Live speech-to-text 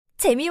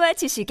재미와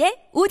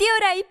지식의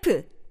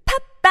오디오라이프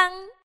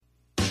팝빵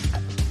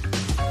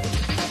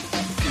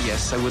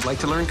Yes, I would like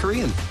to learn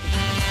Korean.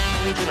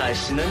 홍준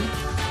아씨는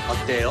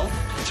어때요?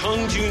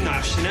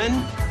 정준하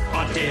씨는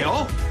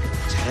어때요?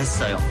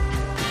 잘했어요.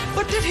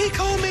 What did he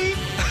call me?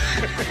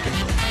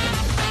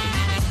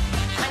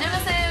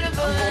 안녕하세요,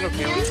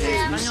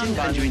 여러분. 무슨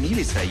반주인 일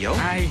있어요?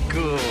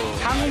 아이고,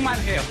 한국말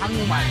해요,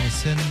 한국말.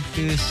 무슨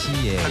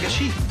뜻이에요?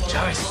 아가씨,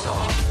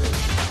 잘했어.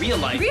 Real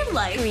life. Real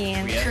life.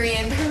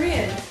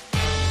 Korean.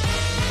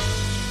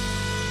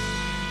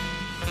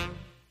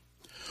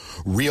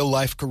 Real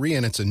Life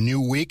Korean. It's a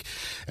new week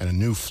and a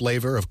new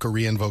flavor of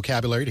Korean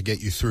vocabulary to get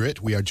you through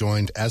it. We are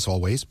joined, as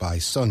always, by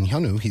Sun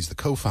Hyunwoo. He's the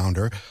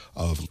co-founder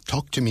of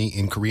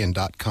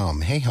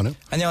TalkToMeInKorean.com. Hey, Hyunwoo.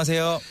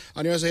 안녕하세요.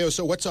 안녕하세요.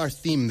 So what's our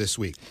theme this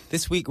week?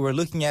 This week we're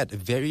looking at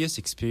various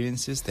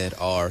experiences that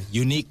are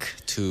unique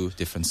to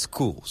different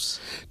schools.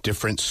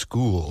 Different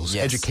schools.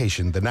 Yes.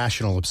 Education, the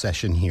national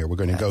obsession here. We're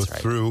going to go That's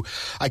right. through,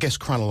 I guess,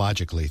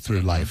 chronologically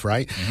through life,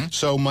 right?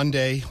 So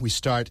Monday, we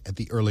start at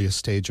the earliest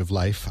stage of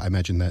life. I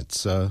imagine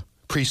that's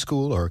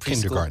preschool or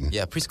kindergarten.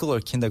 Yeah, preschool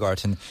or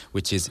kindergarten,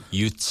 which is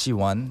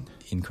유치원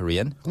in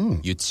Korean.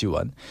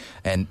 유치원.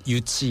 And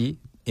유치,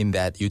 in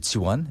that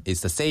유치원, is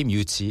the same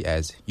유치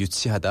as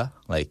유치하다,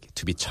 like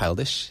to be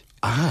childish.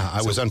 I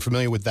was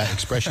unfamiliar with that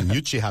expression.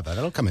 유치하다.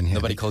 That'll come in handy.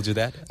 Nobody called you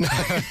that?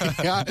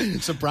 Yeah,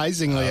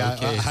 surprisingly,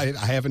 Okay.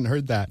 I haven't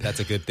heard that.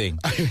 That's a good thing.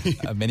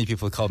 Many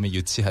people call me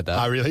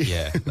유치하다. Really?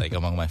 Yeah, like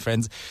among my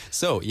friends.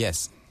 So,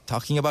 yes.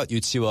 Talking about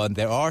유치원,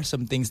 there are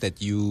some things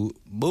that you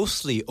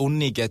mostly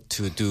only get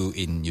to do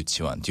in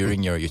유치원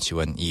during your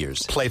유치원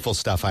years. Playful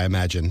stuff, I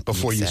imagine,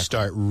 before you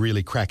start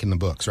really cracking the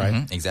books,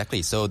 right?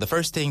 Exactly. So the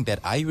first thing that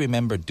I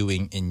remember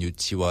doing in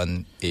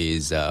유치원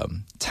is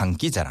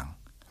장기자랑.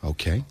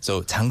 Okay.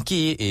 So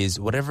장기 is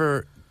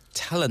whatever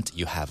talent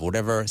you have,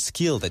 whatever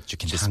skill that you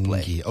can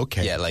display. 장기,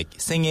 okay. Yeah, like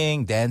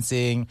singing,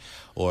 dancing,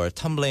 or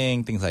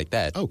tumbling, things like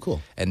that. Oh,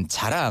 cool. And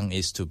자랑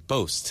is to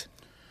boast.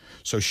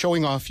 So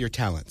showing off your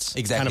talents.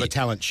 Exactly. Kind of a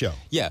talent show.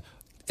 Yeah,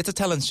 it's a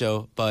talent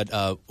show, but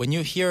when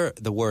you hear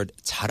the word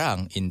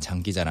자랑 in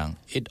장기자랑,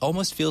 it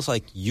almost feels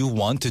like you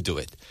want to do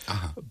it.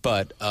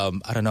 But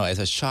I don't know, as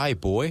a shy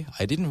boy,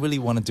 I didn't really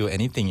want to do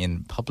anything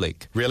in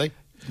public. Really?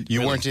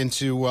 You Really? weren't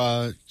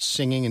into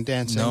singing and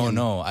dancing?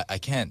 No, I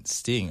can't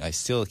sing. I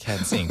still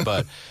can't sing.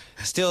 But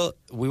still,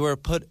 we were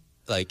put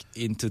like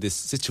into these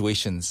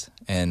situations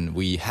and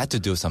we had to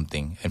do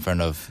something in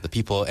front of the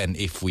people. And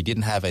if we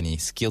didn't have any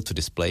skill to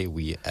display,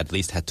 we at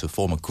least had to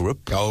form a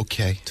group.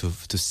 Okay.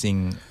 To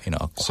sing, a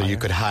choir. So you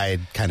could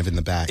hide kind of in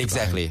the back.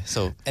 Exactly. behind.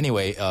 So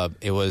anyway,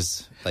 it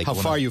was like How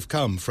far you've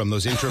come from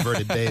those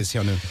introverted days,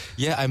 Hyunwoo.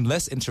 Yeah, I'm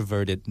less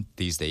introverted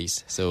these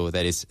days. So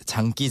that is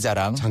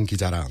장기자랑.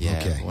 장기자랑. Yeah,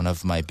 Okay. one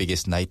of my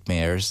biggest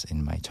nightmares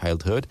in my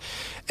childhood.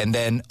 And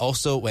then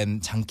also when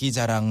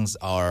장기자랑s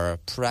are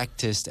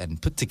practiced and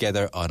put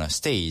together on a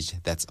stage,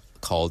 that's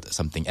called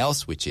something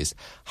else, which is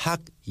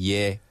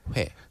학예회.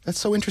 That's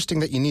so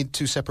interesting that you need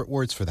two separate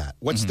words for that.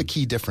 What's the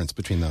key difference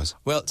between those?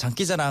 Well,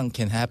 장기자랑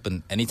can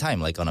happen anytime,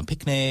 like on a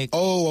picnic.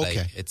 Oh, okay.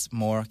 Like, it's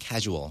more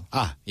casual.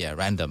 Ah. Yeah,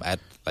 random at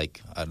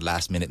like a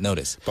last minute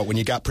notice. But when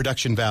you got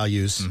production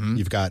values,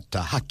 you've got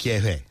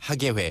학예회.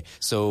 학예회.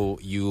 So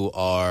you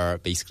are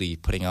basically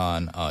putting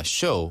on a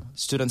show,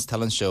 students'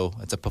 talent show.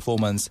 It's a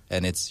performance,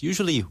 and it's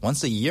usually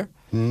once a year.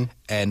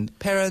 And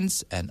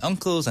parents and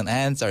uncles and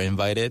aunts are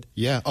invited.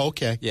 Yeah,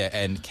 okay. Yeah,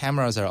 and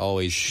cameras are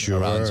always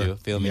around you,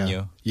 filming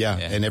you. Yeah,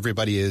 and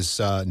everybody is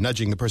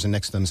nudging the person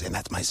next to them saying,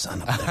 that's my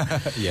son up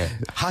there. Yeah.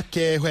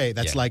 학예회,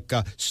 that's like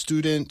a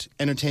student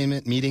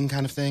entertainment meeting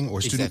kind of thing, or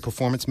student Exactly.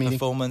 performance meeting?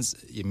 Performance,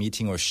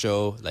 meeting or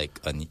show, like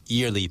an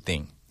yearly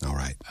thing. All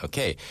right.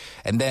 Okay.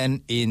 And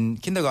then in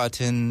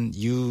kindergarten,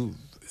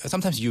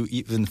 sometimes you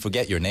even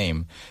forget your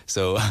name.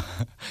 So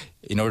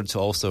in order to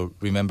also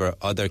remember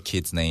other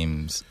kids'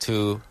 names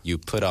too, you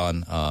put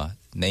on a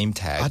name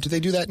tag. Do they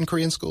do that in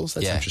Korean schools?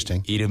 That's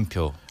interesting.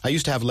 이름표. I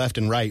used to have left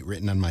and right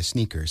written on my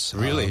sneakers.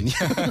 Really?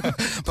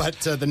 But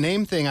the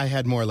name thing I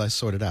had more or less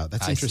sorted out.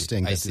 That's I see,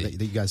 interesting I that, see.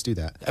 that you guys do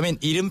that. I mean,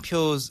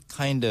 이름표's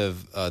kind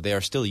of, they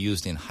are still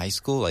used in high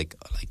school. Like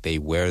they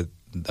wear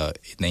the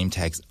name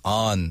tags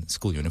on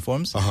school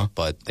uniforms,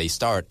 but they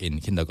start in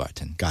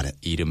kindergarten. Got it.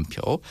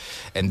 이름표.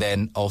 And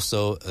then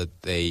also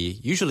they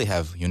usually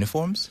have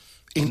uniforms.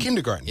 In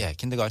kindergarten? Yeah,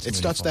 kindergarten. It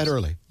starts that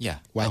uniforms. early? Yeah.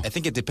 Wow. I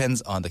think it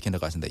depends on the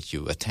kindergarten that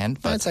you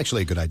attend. But That's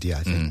actually a good idea,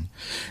 I think.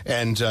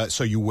 And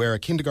so you wear a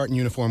kindergarten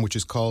uniform, which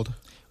is called?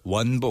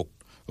 원복.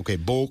 Okay,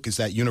 복 is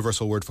that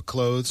universal word for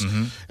clothes.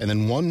 And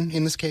then one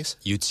in this case?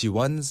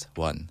 유치원's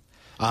원.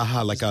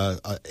 Like an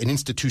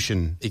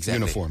institution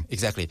uniform.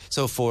 Exactly.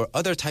 So for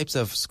other types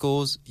of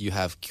schools, you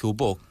have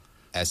교복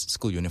as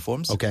school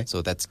uniforms. Okay.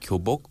 So that's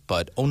교복,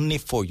 but only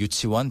for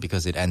유치원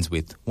because it ends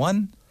with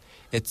원.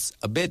 It's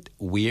a bit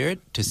weird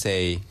to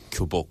say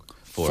교복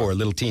for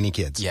little teeny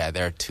kids. Yeah,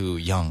 they're too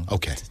young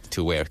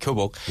to wear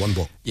교복.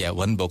 원복. Yeah,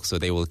 원복. So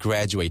they will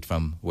graduate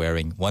from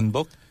wearing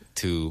원복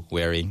to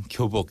wearing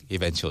교복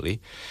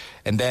eventually.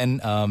 And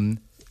then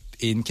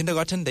in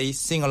kindergarten, they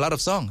sing a lot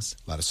of songs.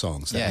 A lot of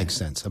songs. That Yeah. makes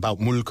sense. About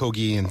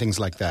mulkogi and things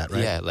like that,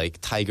 right? Yeah, like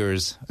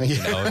tigers,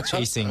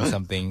 chasing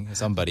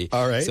somebody.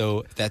 All right.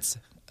 So that's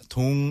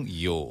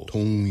동요.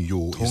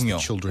 동요 is the 동요.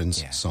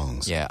 children's Yeah.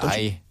 songs. Yeah, Don't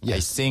you- I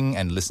Yes. sing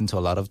and listen to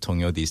a lot of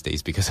동요 these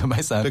days because of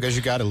my son. Because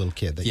you got a little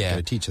kid that you Yeah. got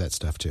to teach that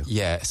stuff to.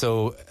 Yeah,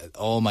 so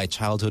all my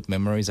childhood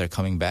memories are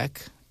coming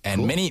back.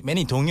 And Cool.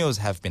 many 동요s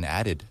have been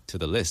added to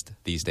the list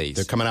these days.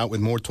 They're coming out with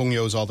more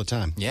동요s all the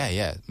time.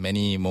 Yeah,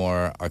 many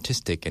more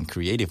artistic and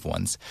creative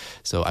ones.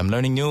 So I'm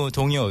learning new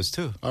동요s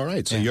too. All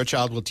right, so your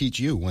child will teach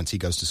you once he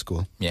goes to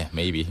school. Yeah,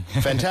 maybe.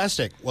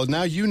 Fantastic. Well,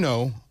 now you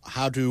know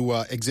how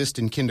to exist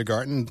in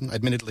kindergarten.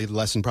 Admittedly, the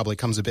lesson probably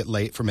comes a bit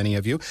late for many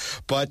of you.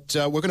 But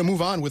we're going to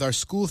move on with our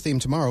school theme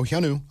tomorrow.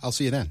 Hyunwoo, I'll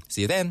see you then.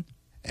 See you then.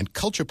 And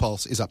Culture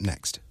Pulse is up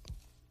next.